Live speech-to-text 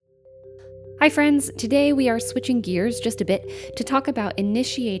Hi, friends. Today we are switching gears just a bit to talk about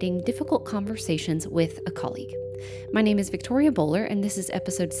initiating difficult conversations with a colleague. My name is Victoria Bowler, and this is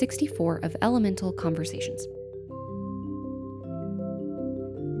episode 64 of Elemental Conversations.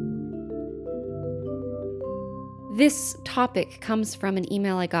 This topic comes from an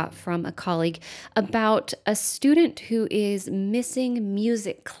email I got from a colleague about a student who is missing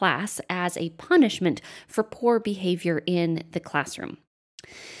music class as a punishment for poor behavior in the classroom.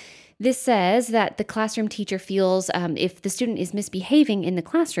 This says that the classroom teacher feels if the student is misbehaving in the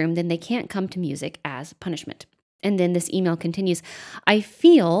classroom, then they can't come to music as punishment. And then this email continues, I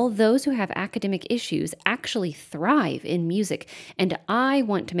feel those who have academic issues actually thrive in music, and I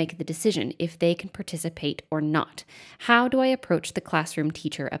want to make the decision if they can participate or not. How do I approach the classroom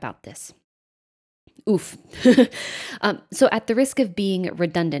teacher about this? Oof. So, at the risk of being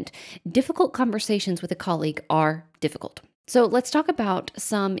redundant, difficult conversations with a colleague are difficult. So, let's talk about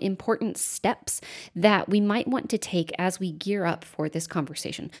some important steps that we might want to take as we gear up for this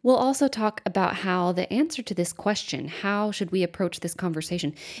conversation. We'll also talk about how the answer to this question, how should we approach this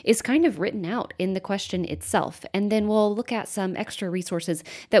conversation, is kind of written out in the question itself. And then we'll look at some extra resources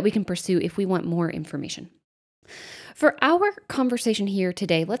that we can pursue if we want more information. For our conversation here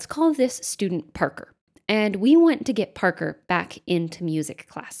today, let's call this student Parker. And we want to get Parker back into music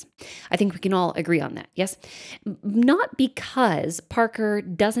class. I think we can all agree on that, yes? Not because Parker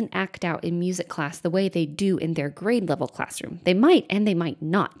doesn't act out in music class the way they do in their grade level classroom. They might and they might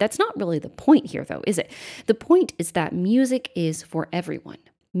not. That's not really the point here, though, is it? The point is that music is for everyone.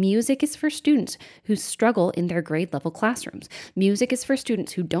 Music is for students who struggle in their grade level classrooms. Music is for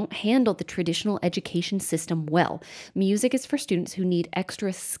students who don't handle the traditional education system well. Music is for students who need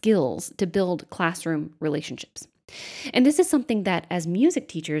extra skills to build classroom relationships. And this is something that, as music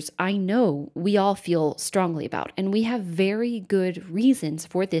teachers, I know we all feel strongly about, and we have very good reasons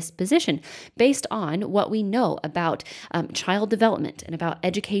for this position based on what we know about child development and about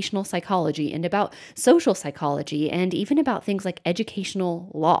educational psychology and about social psychology and even about things like educational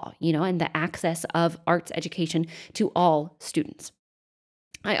law, and the access of arts education to all students.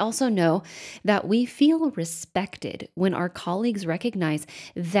 I also know that we feel respected when our colleagues recognize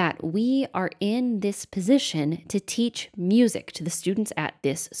that we are in this position to teach music to the students at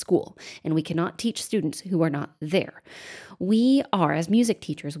this school, and we cannot teach students who are not there. We are, as music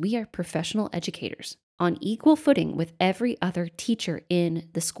teachers, we are professional educators on equal footing with every other teacher in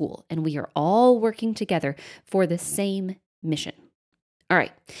the school, and we are all working together for the same mission. All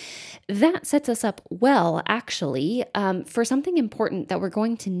right. That sets us up well, actually, for something important that we're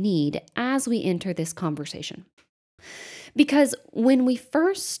going to need as we enter this conversation. Because when we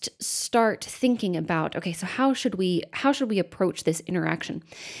first start thinking about, okay, so how should we approach this interaction?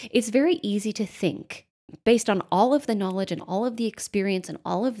 It's very easy to think, based on all of the knowledge and all of the experience and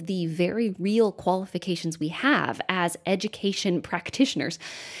all of the very real qualifications we have as education practitioners,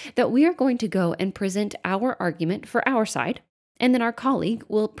 that we are going to go and present our argument for our side. And then our colleague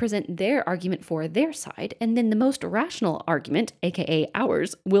will present their argument for their side, and then the most rational argument, aka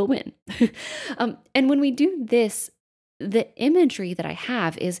ours, will win. And when we do this, the imagery that I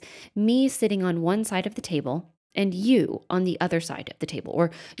have is me sitting on one side of the table and you on the other side of the table,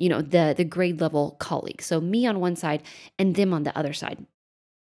 or the grade level colleague. So me on one side and them on the other side.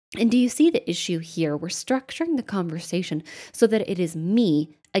 And do you see the issue here? We're structuring the conversation so that it is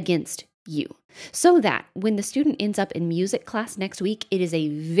me against you, so that when the student ends up in music class next week, it is a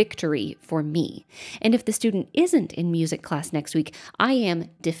victory for me. And if the student isn't in music class next week, I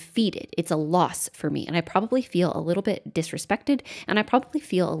am defeated. It's a loss for me. And I probably feel a little bit disrespected, and I probably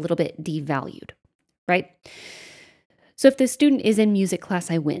feel a little bit devalued, right? So if the student is in music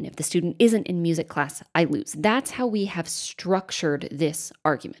class, I win. If the student isn't in music class, I lose. That's how we have structured this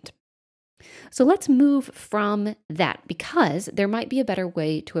argument. So let's move from that, because there might be a better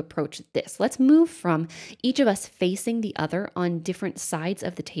way to approach this. Let's move from each of us facing the other on different sides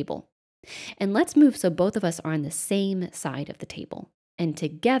of the table. And let's move so both of us are on the same side of the table. And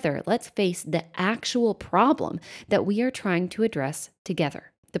together, let's face the actual problem that we are trying to address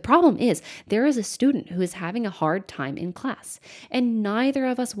together. The problem is there is a student who is having a hard time in class, and neither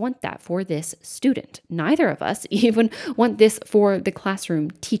of us want that for this student. Neither of us even want this for the classroom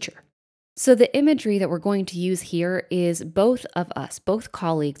teacher. So the imagery that we're going to use here is both of us, both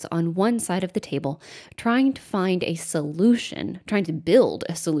colleagues on one side of the table, trying to find a solution, trying to build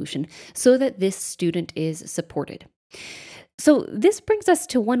a solution so that this student is supported. So this brings us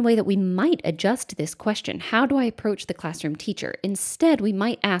to one way that we might adjust this question. How do I approach the classroom teacher? Instead, we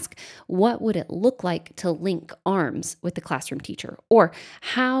might ask, what would it look like to link arms with the classroom teacher? Or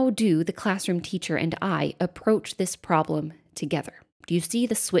how do the classroom teacher and I approach this problem together? Do you see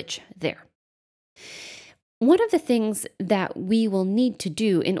the switch there? One of the things that we will need to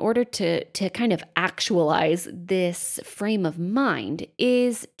do in order to kind of actualize this frame of mind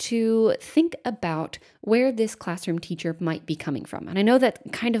is to think about where this classroom teacher might be coming from. And I know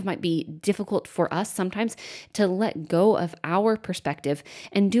that kind of might be difficult for us sometimes to let go of our perspective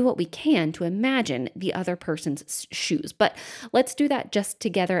and do what we can to imagine the other person's shoes. But let's do that just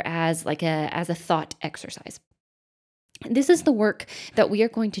together as a thought exercise. This is the work that we are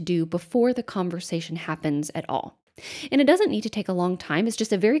going to do before the conversation happens at all. And it doesn't need to take a long time. It's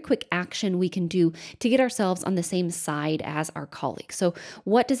just a very quick action we can do to get ourselves on the same side as our colleague. So,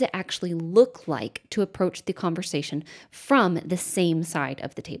 what does it actually look like to approach the conversation from the same side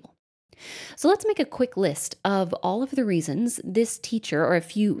of the table? So, let's make a quick list of all of the reasons this teacher, or a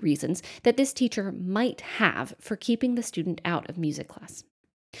few reasons, that this teacher might have for keeping the student out of music class.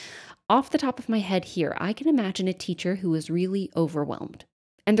 Off the top of my head here, I can imagine a teacher who is really overwhelmed.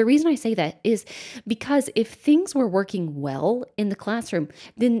 And the reason I say that is because if things were working well in the classroom,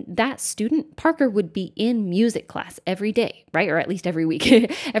 then that student, Parker, would be in music class every day, right? Or at least every week,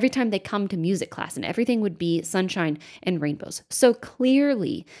 every time they come to music class, and everything would be sunshine and rainbows. So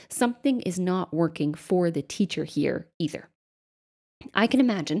clearly, something is not working for the teacher here either. I can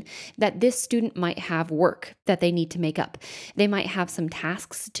imagine that this student might have work that they need to make up. They might have some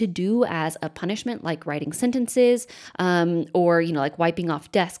tasks to do as a punishment, like writing sentences, or like wiping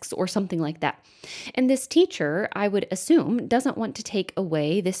off desks or something like that. And this teacher, I would assume, doesn't want to take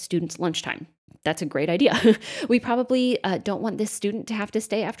away this student's lunchtime. That's a great idea. We probably don't want this student to have to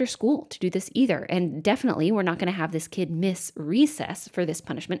stay after school to do this either. And definitely, we're not going to have this kid miss recess for this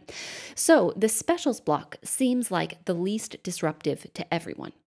punishment. So the specials block seems like the least disruptive to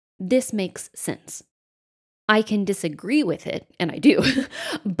everyone. This makes sense. I can disagree with it, and I do,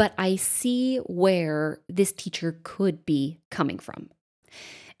 but I see where this teacher could be coming from.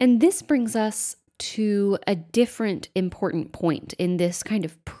 And this brings us to a different important point in this kind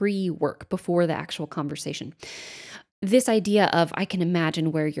of pre-work before the actual conversation. This idea of I can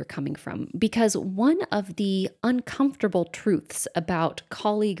imagine where you're coming from, because one of the uncomfortable truths about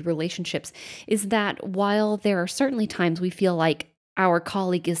colleague relationships is that while there are certainly times we feel like our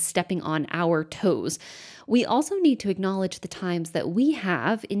colleague is stepping on our toes, we also need to acknowledge the times that we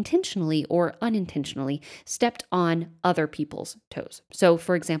have intentionally or unintentionally stepped on other people's toes. So,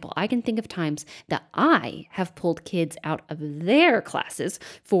 for example, I can think of times that I have pulled kids out of their classes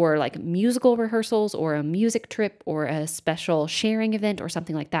for like musical rehearsals or a music trip or a special sharing event or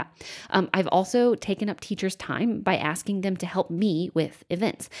something like that. I've also taken up teachers' time by asking them to help me with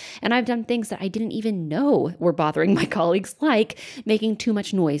events. And I've done things that I didn't even know were bothering my colleagues, like making too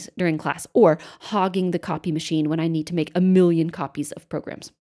much noise during class or hogging the copy machine when I need to make a million copies of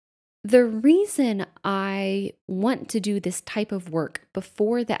programs. The reason I want to do this type of work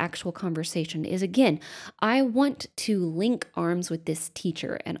before the actual conversation is, again, I want to link arms with this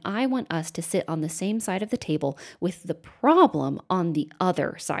teacher, and I want us to sit on the same side of the table with the problem on the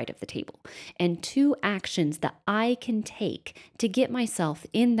other side of the table. And two actions that I can take to get myself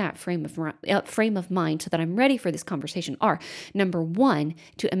in that frame of mind so that I'm ready for this conversation are, number one,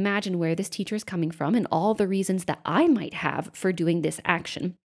 to imagine where this teacher is coming from and all the reasons that I might have for doing this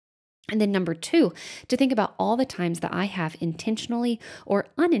action. And then number two, to think about all the times that I have intentionally or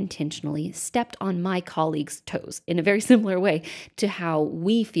unintentionally stepped on my colleagues' toes in a very similar way to how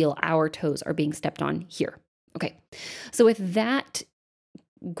we feel our toes are being stepped on here. Okay, so with that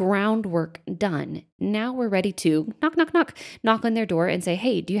groundwork done, now we're ready to knock on their door and say,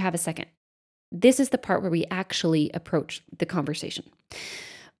 hey, do you have a second? This is the part where we actually approach the conversation.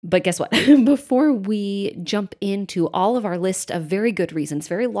 But guess what? Before we jump into all of our list of very good reasons,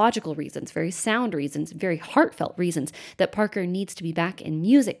 very logical reasons, very sound reasons, very heartfelt reasons that Parker needs to be back in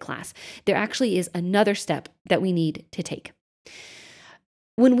music class, there actually is another step that we need to take.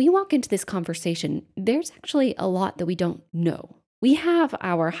 When we walk into this conversation, there's actually a lot that we don't know. We have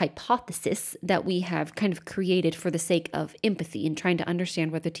our hypothesis that we have kind of created for the sake of empathy and trying to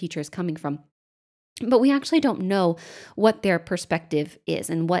understand where the teacher is coming from. But we actually don't know what their perspective is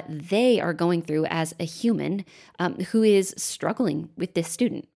and what they are going through as a human who is struggling with this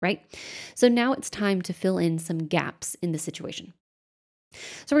student, right? So now it's time to fill in some gaps in the situation.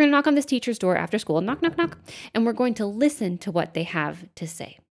 So we're going to knock on this teacher's door after school, knock, knock, knock, and we're going to listen to what they have to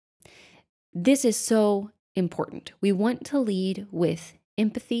say. This is so important. We want to lead with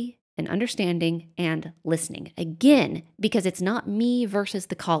empathy and understanding and listening. Again, because it's not me versus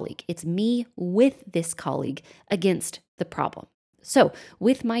the colleague. It's me with this colleague against the problem. So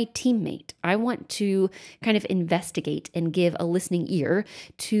with my teammate, I want to kind of investigate and give a listening ear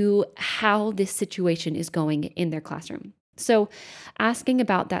to how this situation is going in their classroom. So, asking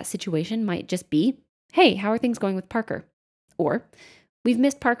about that situation might just be, hey, how are things going with Parker? Or, we've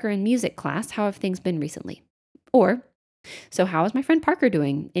missed Parker in music class. How have things been recently? Or, so how is my friend Parker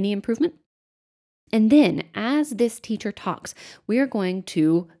doing? Any improvement? And then, as this teacher talks, we are going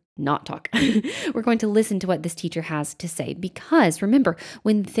to not talk. We're going to listen to what this teacher has to say because remember,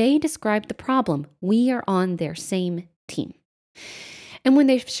 when they describe the problem, we are on their same team. And when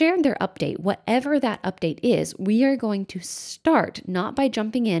they've shared their update, whatever that update is, we are going to start not by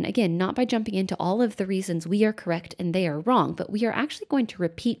jumping in, again, not by jumping into all of the reasons we are correct and they are wrong, but we are actually going to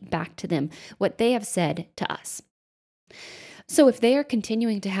repeat back to them what they have said to us. So if they are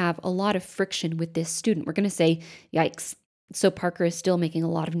continuing to have a lot of friction with this student, we're going to say, yikes. So Parker is still making a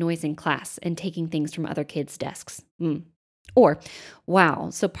lot of noise in class and taking things from other kids' desks. Or, wow,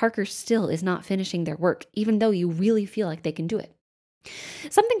 so Parker still is not finishing their work, even though you really feel like they can do it.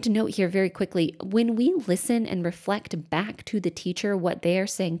 Something to note here very quickly, when we listen and reflect back to the teacher what they are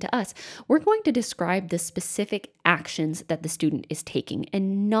saying to us, we're going to describe the specific actions that the student is taking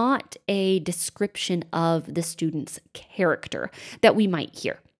and not a description of the student's character that we might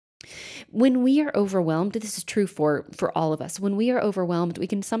hear. When we are overwhelmed, this is true for all of us. When we are overwhelmed, we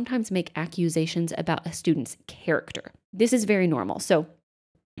can sometimes make accusations about a student's character. This is very normal. So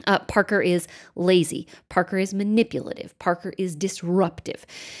Parker is lazy. Parker is manipulative. Parker is disruptive.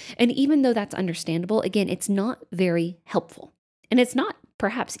 And even though that's understandable, again, it's not very helpful. And it's not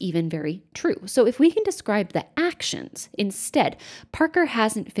perhaps even very true. So if we can describe the actions instead, Parker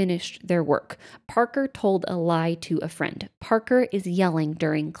hasn't finished their work. Parker told a lie to a friend. Parker is yelling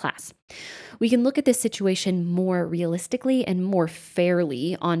during class. We can look at this situation more realistically and more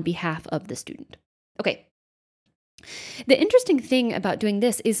fairly on behalf of the student. Okay. The interesting thing about doing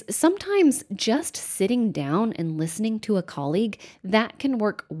this is sometimes just sitting down and listening to a colleague, that can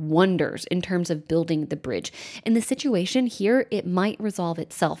work wonders in terms of building the bridge. In the situation here, it might resolve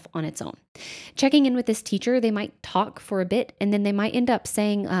itself on its own. Checking in with this teacher, they might talk for a bit and then they might end up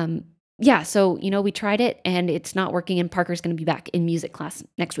saying, yeah, so, we tried it and it's not working and Parker's going to be back in music class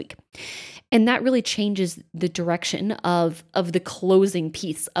next week. And that really changes the direction of the closing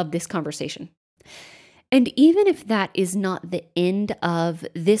piece of this conversation. And even if that is not the end of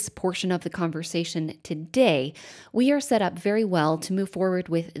this portion of the conversation today, we are set up very well to move forward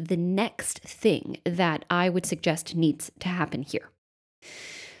with the next thing that I would suggest needs to happen here.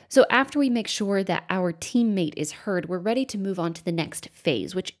 So after we make sure that our teammate is heard, we're ready to move on to the next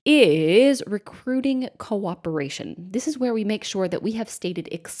phase, which is recruiting cooperation. This is where we make sure that we have stated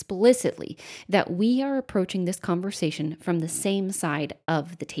explicitly that we are approaching this conversation from the same side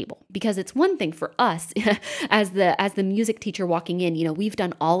of the table. Because it's one thing for us as the music teacher walking in, we've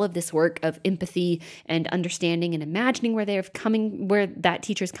done all of this work of empathy and understanding and imagining where that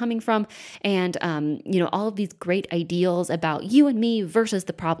teacher's coming from, and all of these great ideals about you and me versus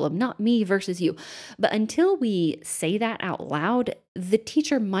the problem. Not me versus you. But until we say that out loud, the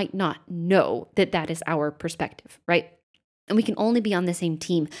teacher might not know that that is our perspective, right? And we can only be on the same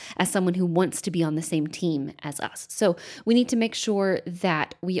team as someone who wants to be on the same team as us. So we need to make sure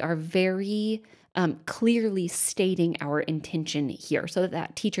that we are very clearly stating our intention here so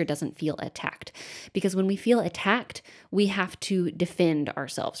that teacher doesn't feel attacked. Because when we feel attacked, we have to defend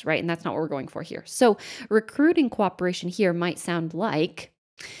ourselves, right? And that's not what we're going for here. So recruiting cooperation here might sound like,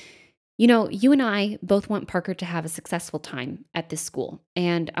 you and I both want Parker to have a successful time at this school.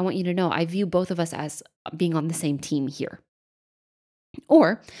 And I want you to know I view both of us as being on the same team here.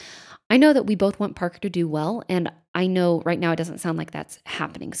 Or I know that we both want Parker to do well, and I know right now it doesn't sound like that's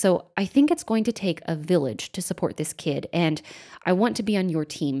happening. So I think it's going to take a village to support this kid, and I want to be on your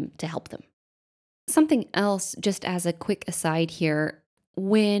team to help them. Something else, just as a quick aside here,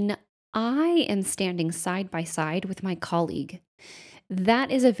 when I am standing side by side with my colleague,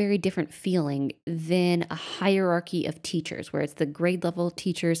 that is a very different feeling than a hierarchy of teachers, where it's the grade level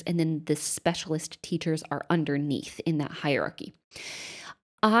teachers and then the specialist teachers are underneath in that hierarchy.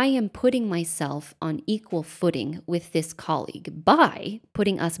 I am putting myself on equal footing with this colleague by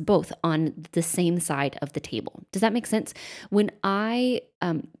putting us both on the same side of the table. Does that make sense? When I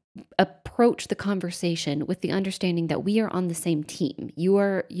approach the conversation with the understanding that we are on the same team, you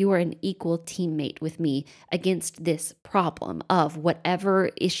are an equal teammate with me against this problem of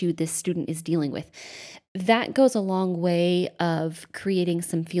whatever issue this student is dealing with, that goes a long way of creating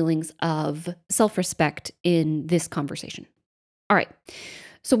some feelings of self-respect in this conversation. All right.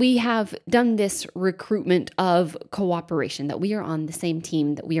 So we have done this recruitment of cooperation, that we are on the same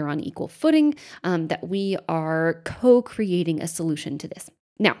team, that we are on equal footing, that we are co-creating a solution to this.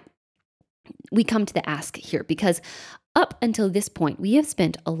 Now, we come to the ask here because up until this point, we have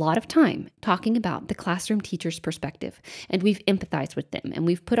spent a lot of time talking about the classroom teacher's perspective, and we've empathized with them, and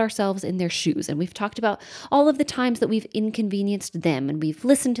we've put ourselves in their shoes, and we've talked about all of the times that we've inconvenienced them, and we've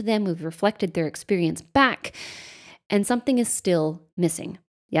listened to them, we've reflected their experience back, and something is still missing.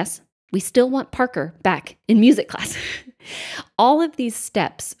 Yes, we still want Parker back in music class. All of these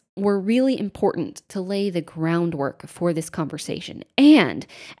steps were really important to lay the groundwork for this conversation. And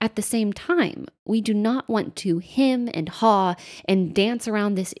at the same time, we do not want to hem and haw and dance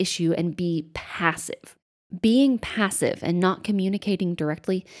around this issue and be passive. Being passive and not communicating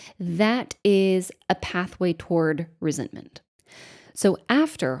directly, that is a pathway toward resentment. So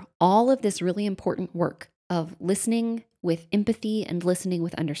after all of this really important work of listening with empathy and listening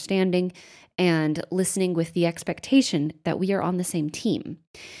with understanding and listening with the expectation that we are on the same team,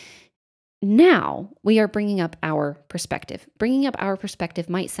 now we are bringing up our perspective. Bringing up our perspective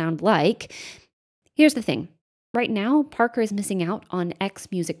might sound like, here's the thing. Right now, Parker is missing out on X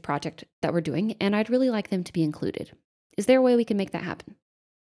music project that we're doing, and I'd really like them to be included. Is there a way we can make that happen?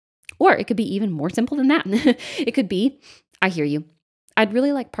 Or it could be even more simple than that. It could be, I hear you. I'd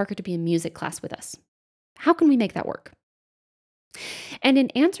really like Parker to be in music class with us. How can we make that work? And in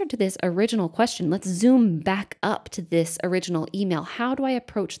answer to this original question, let's zoom back up to this original email. How do I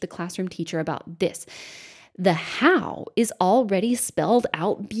approach the classroom teacher about this? The how is already spelled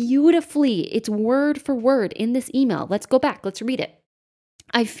out beautifully. It's word for word in this email. Let's go back. Let's read it.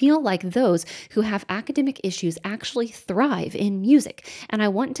 I feel like those who have academic issues actually thrive in music, and I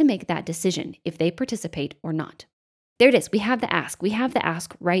want to make that decision if they participate or not. There it is. We have the ask. We have the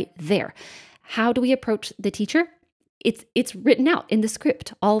ask right there. How do we approach the teacher? It's written out in the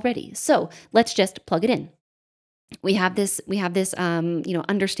script already. So let's just plug it in. We have this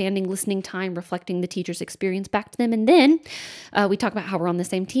understanding, listening time, reflecting the teacher's experience back to them. And then we talk about how we're on the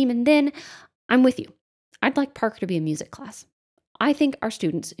same team. And then I'm with you. I'd like Parker to be in music class. I think our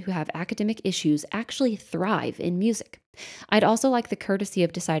students who have academic issues actually thrive in music. I'd also like the courtesy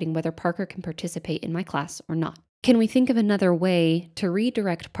of deciding whether Parker can participate in my class or not. Can we think of another way to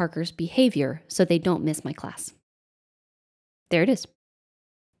redirect Parker's behavior so they don't miss my class? There it is.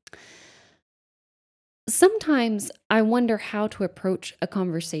 Sometimes I wonder how to approach a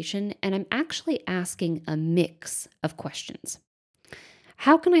conversation, and I'm actually asking a mix of questions.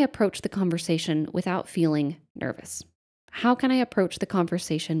 How can I approach the conversation without feeling nervous? How can I approach the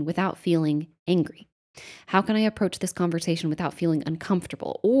conversation without feeling angry? How can I approach this conversation without feeling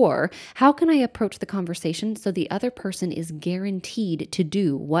uncomfortable? Or how can I approach the conversation so the other person is guaranteed to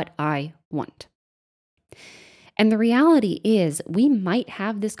do what I want? And the reality is, we might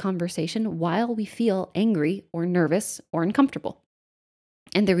have this conversation while we feel angry or nervous or uncomfortable.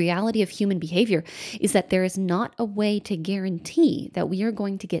 And the reality of human behavior is that there is not a way to guarantee that we are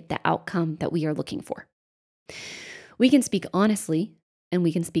going to get the outcome that we are looking for. We can speak honestly, and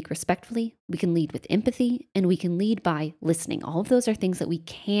we can speak respectfully, we can lead with empathy, and we can lead by listening. All of those are things that we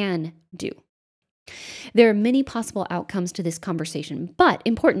can do. There are many possible outcomes to this conversation, but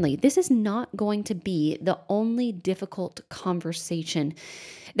importantly, this is not going to be the only difficult conversation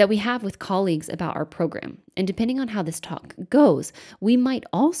that we have with colleagues about our program. And depending on how this talk goes, we might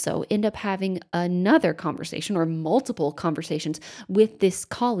also end up having another conversation or multiple conversations with this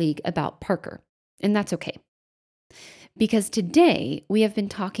colleague about Parker. And that's okay. Because today we have been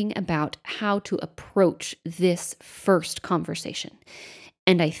talking about how to approach this first conversation.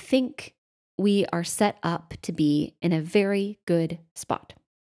 And I think we are set up to be in a very good spot.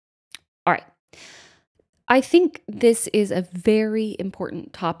 All right. I think this is a very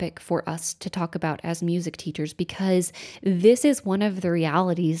important topic for us to talk about as music teachers because this is one of the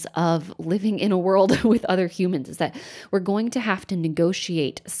realities of living in a world with other humans, is that we're going to have to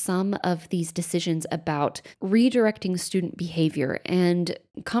negotiate some of these decisions about redirecting student behavior and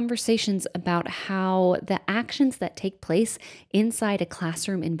conversations about how the actions that take place inside a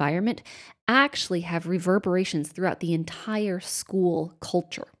classroom environment actually have reverberations throughout the entire school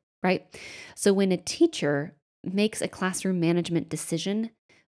culture. Right? So when a teacher makes a classroom management decision,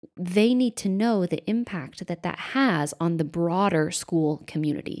 they need to know the impact that that has on the broader school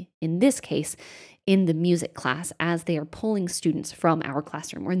community. In this case, in the music class, as they are pulling students from our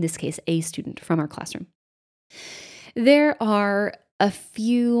classroom, or in this case, a student from our classroom. There are a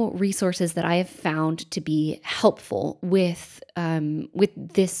few resources that I have found to be helpful with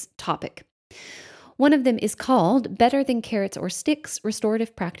this topic. One of them is called Better Than Carrots or Sticks: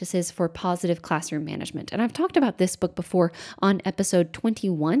 Restorative Practices for Positive Classroom Management. And I've talked about this book before on episode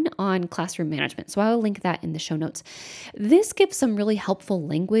 21 on classroom management. So I will link that in the show notes. This gives some really helpful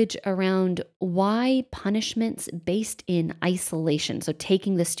language around why punishments based in isolation, so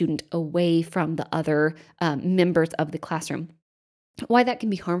taking the student away from the other members of the classroom, why that can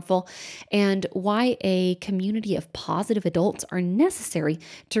be harmful, and why a community of positive adults are necessary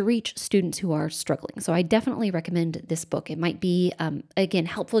to reach students who are struggling. So I definitely recommend this book. It might be, again,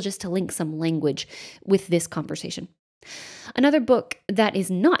 helpful just to link some language with this conversation. Another book that is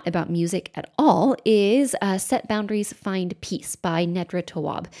not about music at all is Set Boundaries, Find Peace by Nedra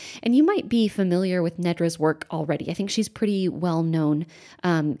Tawwab. And you might be familiar with Nedra's work already. I think she's pretty well known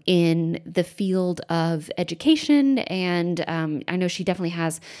in the field of education. And I know she definitely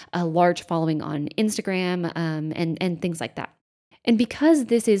has a large following on Instagram and things like that. And because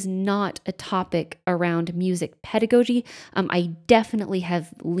this is not a topic around music pedagogy, I definitely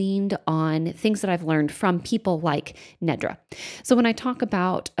have leaned on things that I've learned from people like Nedra. So when I talk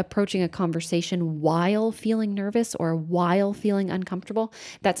about approaching a conversation while feeling nervous or while feeling uncomfortable,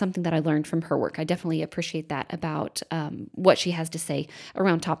 that's something that I learned from her work. I definitely appreciate that about what she has to say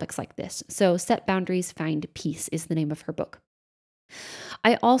around topics like this. So Set Boundaries, Find Peace is the name of her book.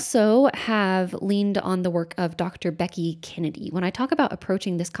 I also have leaned on the work of Dr. Becky Kennedy. When I talk about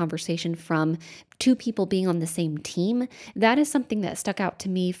approaching this conversation from two people being on the same team, that is something that stuck out to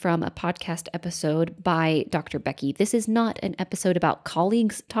me from a podcast episode by Dr. Becky. This is not an episode about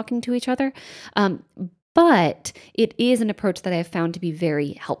colleagues talking to each other, but it is an approach that I have found to be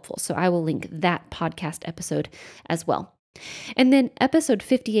very helpful. So I will link that podcast episode as well. And then episode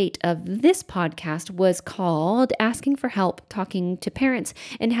 58 of this podcast was called Asking for Help, Talking to Parents,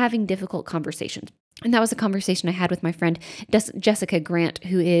 and Having Difficult Conversations. And that was a conversation I had with my friend Jessica Grant,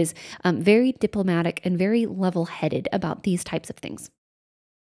 who is very diplomatic and very level-headed about these types of things.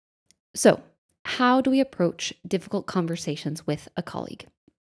 So, how do we approach difficult conversations with a colleague?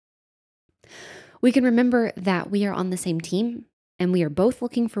 We can remember that we are on the same team, and we are both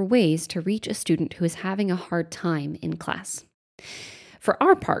looking for ways to reach a student who is having a hard time in class. For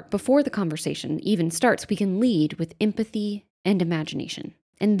our part, before the conversation even starts, we can lead with empathy and imagination.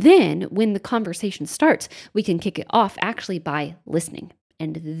 And then when the conversation starts, we can kick it off actually by listening.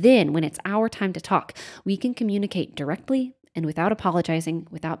 And then when it's our time to talk, we can communicate directly and without apologizing,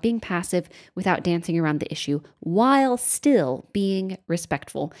 without being passive, without dancing around the issue, while still being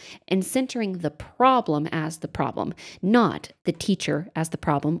respectful and centering the problem as the problem, not the teacher as the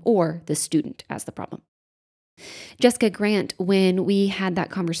problem or the student as the problem. Jessica Grant, when we had that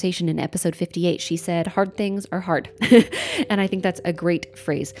conversation in episode 58, she said, hard things are hard. And I think that's a great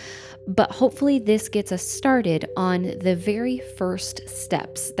phrase. But hopefully this gets us started on the very first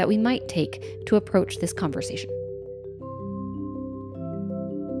steps that we might take to approach this conversation.